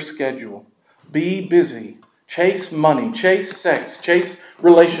 fill your schedule, be busy, chase money, chase sex, chase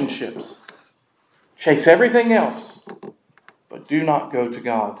relationships, chase everything else, but do not go to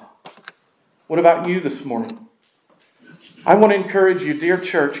God. What about you this morning? I want to encourage you, dear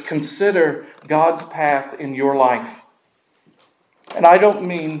church, consider God's path in your life. And I don't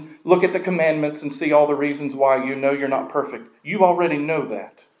mean look at the commandments and see all the reasons why you know you're not perfect. You already know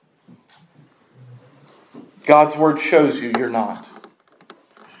that. God's word shows you you're not.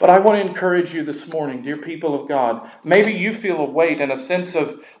 But I want to encourage you this morning, dear people of God. Maybe you feel a weight and a sense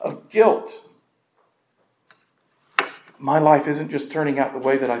of guilt. My life isn't just turning out the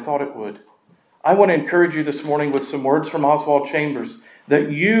way that I thought it would. I want to encourage you this morning with some words from Oswald Chambers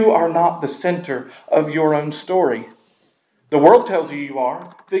that you are not the center of your own story. The world tells you you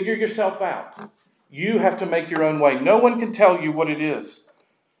are. Figure yourself out. You have to make your own way. No one can tell you what it is.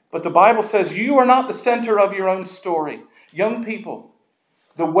 But the Bible says you are not the center of your own story. Young people,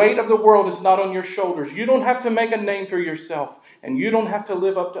 the weight of the world is not on your shoulders. You don't have to make a name for yourself. And you don't have to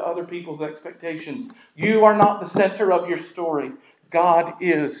live up to other people's expectations. You are not the center of your story. God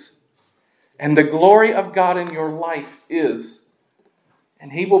is. And the glory of God in your life is.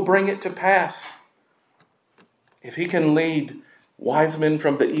 And He will bring it to pass. If He can lead wise men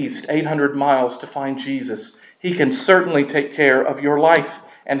from the east 800 miles to find Jesus, He can certainly take care of your life,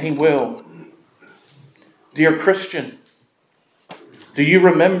 and He will. Dear Christian, do you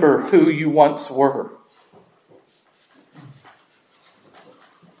remember who you once were?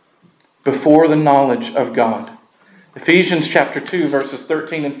 Before the knowledge of God. Ephesians chapter 2, verses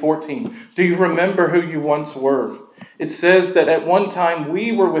 13 and 14. Do you remember who you once were? It says that at one time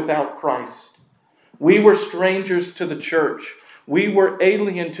we were without Christ. We were strangers to the church. We were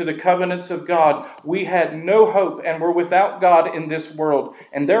alien to the covenants of God. We had no hope and were without God in this world.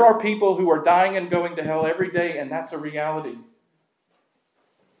 And there are people who are dying and going to hell every day, and that's a reality.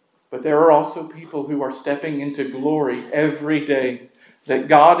 But there are also people who are stepping into glory every day. That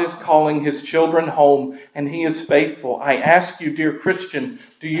God is calling His children home, and He is faithful. I ask you, dear Christian,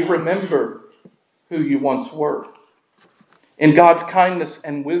 do you remember who you once were? In God's kindness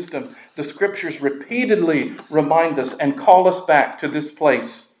and wisdom, the Scriptures repeatedly remind us and call us back to this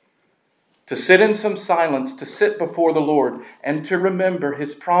place. To sit in some silence, to sit before the Lord, and to remember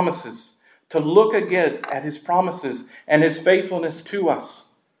His promises. To look again at His promises and His faithfulness to us.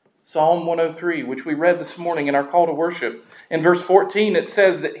 Psalm 103, which we read this morning in our call to worship. In verse 14, it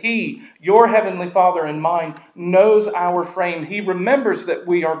says that He, your heavenly Father and mine, knows our frame. He remembers that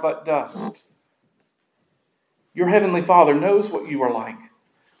we are but dust. Your heavenly Father knows what you are like.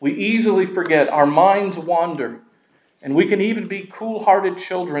 We easily forget. Our minds wander. And we can even be cool-hearted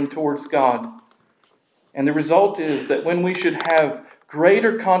children towards God. And the result is that when we should have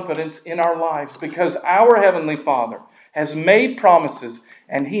greater confidence in our lives, because our heavenly Father has made promises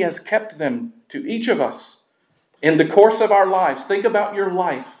and He has kept them to each of us. In the course of our lives, think about your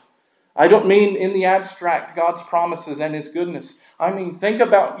life. I don't mean in the abstract God's promises and His goodness. I mean think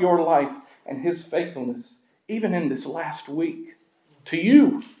about your life and His faithfulness, even in this last week. To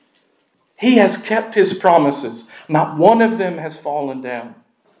you, He has kept His promises. Not one of them has fallen down.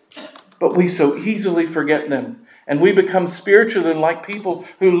 But we so easily forget them. And we become spiritually like people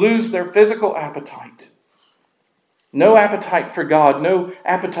who lose their physical appetite. No appetite for God, no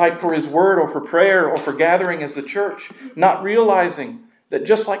appetite for His Word or for prayer or for gathering as the church. Not realizing that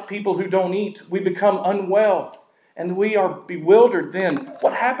just like people who don't eat, we become unwell and we are bewildered then.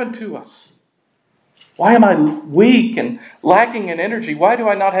 What happened to us? Why am I weak and lacking in energy? Why do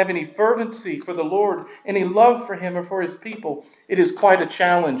I not have any fervency for the Lord, any love for Him or for His people? It is quite a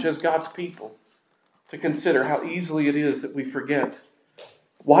challenge as God's people to consider how easily it is that we forget.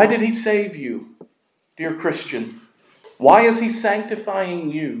 Why did He save you, dear Christian? Why is He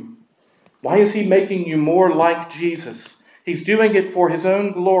sanctifying you? Why is He making you more like Jesus? He's doing it for His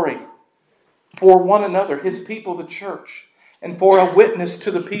own glory, for one another, His people, the church. and for a witness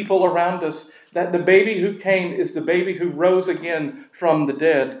to the people around us that the baby who came is the baby who rose again from the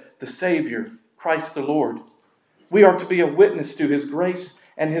dead, the Savior, Christ the Lord. We are to be a witness to His grace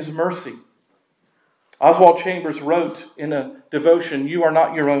and His mercy. Oswald Chambers wrote in a devotion, "You are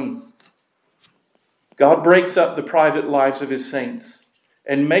not your own." God breaks up the private lives of His saints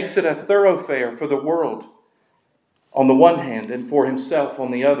and makes it a thoroughfare for the world on the one hand and for Himself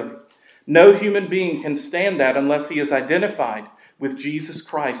on the other. No human being can stand that unless he is identified with Jesus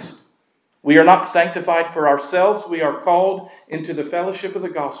Christ. We are not sanctified for ourselves. We are called into the fellowship of the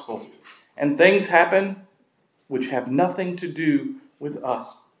gospel. And things happen which have nothing to do with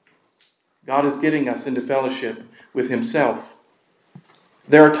us. God is getting us into fellowship with Himself.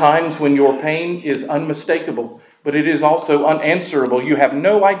 There are times when your pain is unmistakable, but it is also unanswerable. You have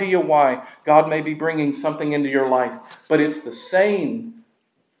no idea why God may be bringing something into your life, but it's the same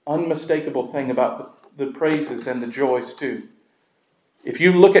unmistakable thing about the praises and the joys too. If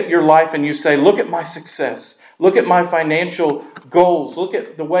you look at your life and you say, look at my success, look at my financial goals, look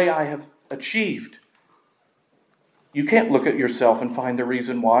at the way I have achieved, you can't look at yourself and find the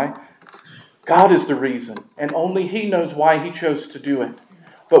reason why. God is the reason, and only He knows why He chose to do it.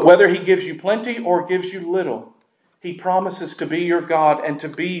 But whether He gives you plenty or gives you little, He promises to be your God and to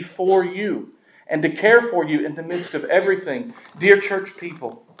be for you and to care for you in the midst of everything. Dear church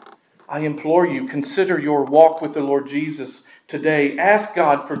people, I implore you, consider your walk with the Lord Jesus today. Ask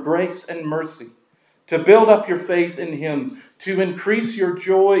God for grace and mercy to build up your faith in Him, to increase your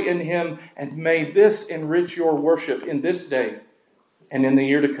joy in Him, and may this enrich your worship in this day and in the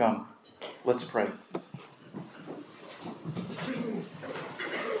year to come. Let's pray.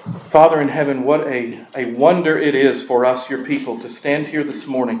 Father in heaven, what a wonder it is for us, your people, to stand here this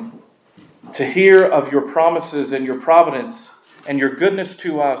morning, to hear of your promises and your providence and your goodness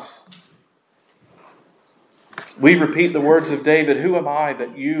to us. We repeat the words of David, "Who am I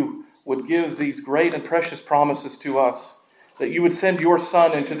that you would give these great and precious promises to us, that you would send your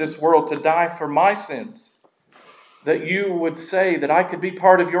Son into this world to die for my sins, that you would say that I could be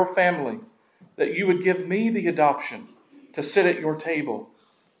part of your family, that you would give me the adoption to sit at your table.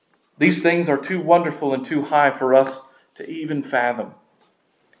 These things are too wonderful and too high for us to even fathom.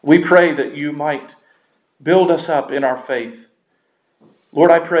 We pray that you might build us up in our faith. Lord,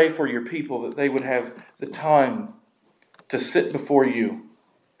 I pray for your people that they would have the time to sit before you.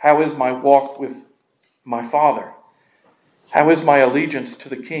 How is my walk with my Father? How is my allegiance to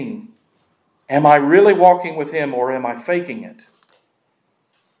the King? Am I really walking with Him or am I faking it?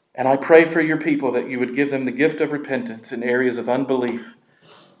 And I pray for your people that you would give them the gift of repentance in areas of unbelief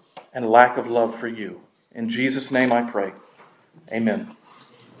and lack of love for you. In Jesus' name I pray. Amen.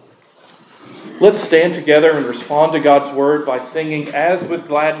 Let's stand together and respond to God's word by singing "As with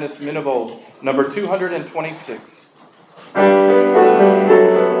Gladness Men of Old," number 226.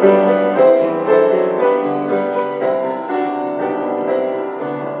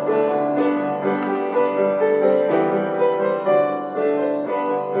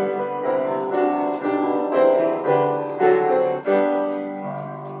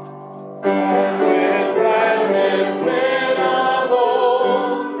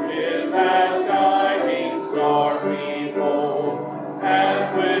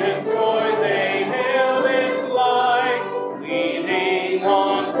 As with joy they hail its light, lead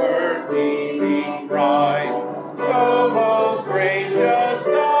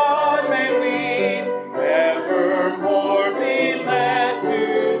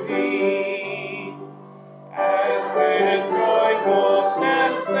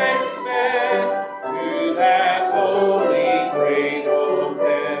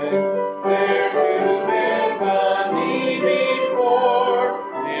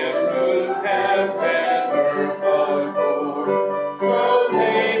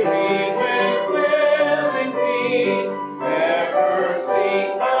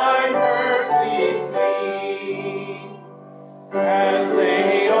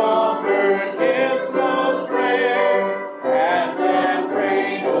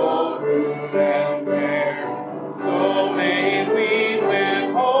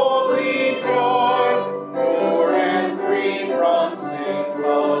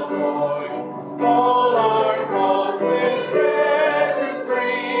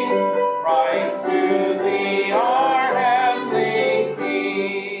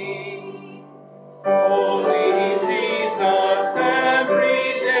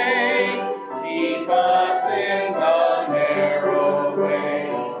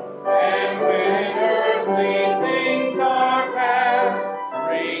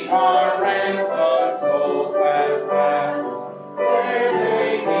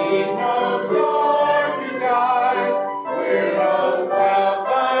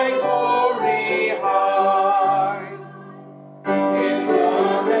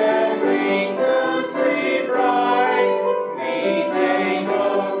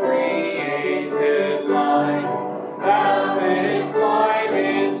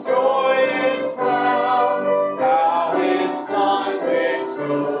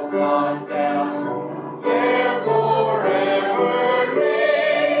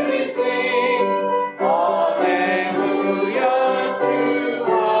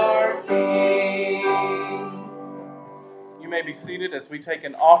seated as we take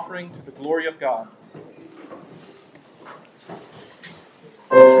an offering to the glory of God.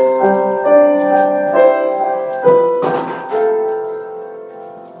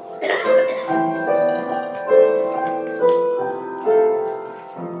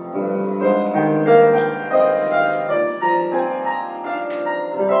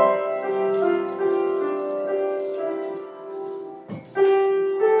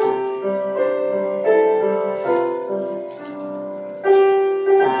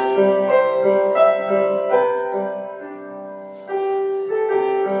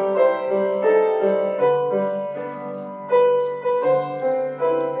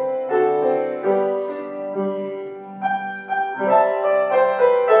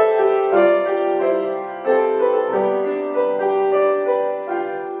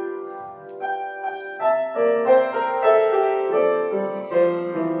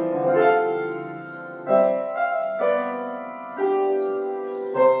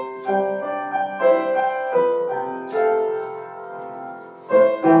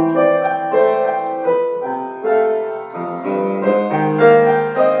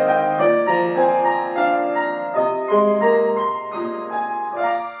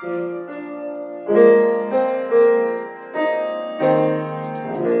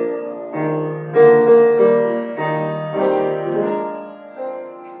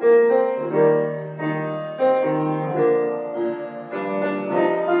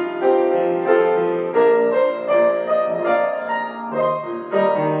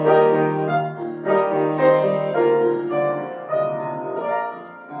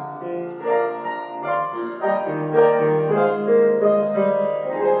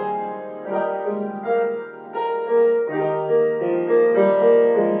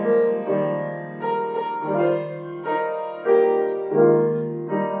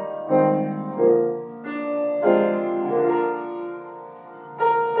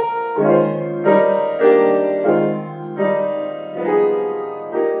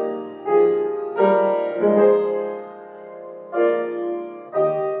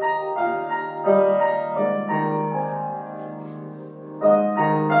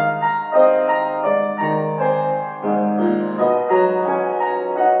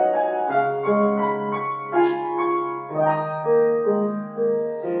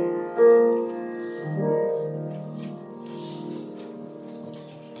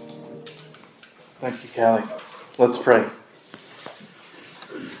 Thank you, Callie. Let's pray.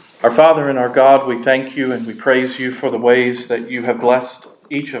 Our Father and our God, we thank you and we praise you for the ways that you have blessed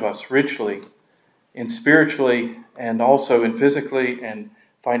each of us richly, in spiritually and also in physically and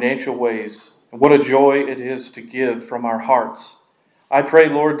financial ways. And what a joy it is to give from our hearts. I pray,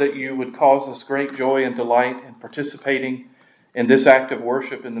 Lord, that you would cause us great joy and delight in participating in this act of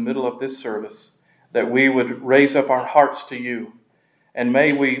worship in the middle of this service, that we would raise up our hearts to you. And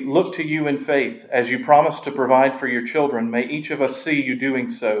may we look to you in faith as you promise to provide for your children. May each of us see you doing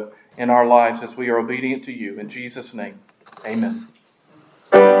so in our lives as we are obedient to you. In Jesus' name, amen.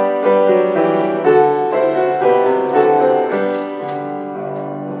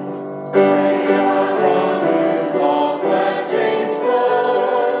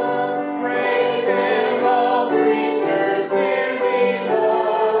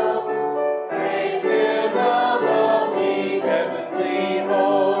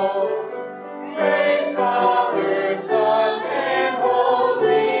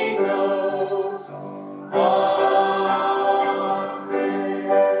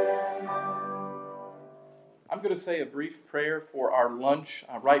 Say a brief prayer for our lunch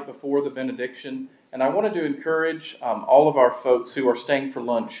right before the benediction, and I wanted to encourage all of our folks who are staying for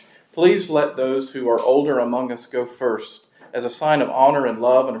lunch, please let those who are older among us go first as a sign of honor and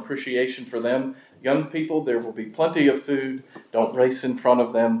love and appreciation for them. Young people, there will be plenty of food. Don't race in front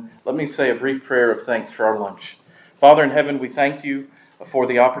of them. Let me say a brief prayer of thanks for our lunch. Father in heaven, we thank you for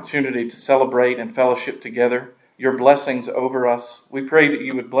the opportunity to celebrate and fellowship together. Your blessings over us. We pray that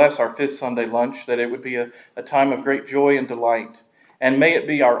you would bless our fifth Sunday lunch, that it would be a time of great joy and delight. And may it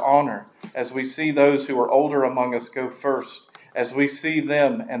be our honor as we see those who are older among us go first, as we see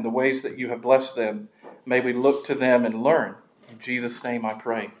them and the ways that you have blessed them. May we look to them and learn. In Jesus' name I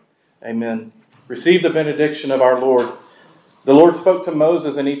pray. Amen. Receive the benediction of our Lord. The Lord spoke to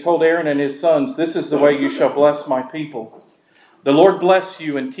Moses and he told Aaron and his sons, "This is the way you shall bless my people. The Lord bless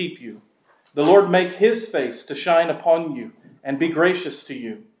you and keep you. The Lord make his face to shine upon you and be gracious to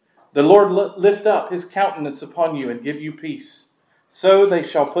you. The Lord lift up his countenance upon you and give you peace. So they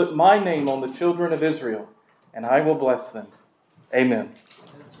shall put my name on the children of Israel, and I will bless them." Amen.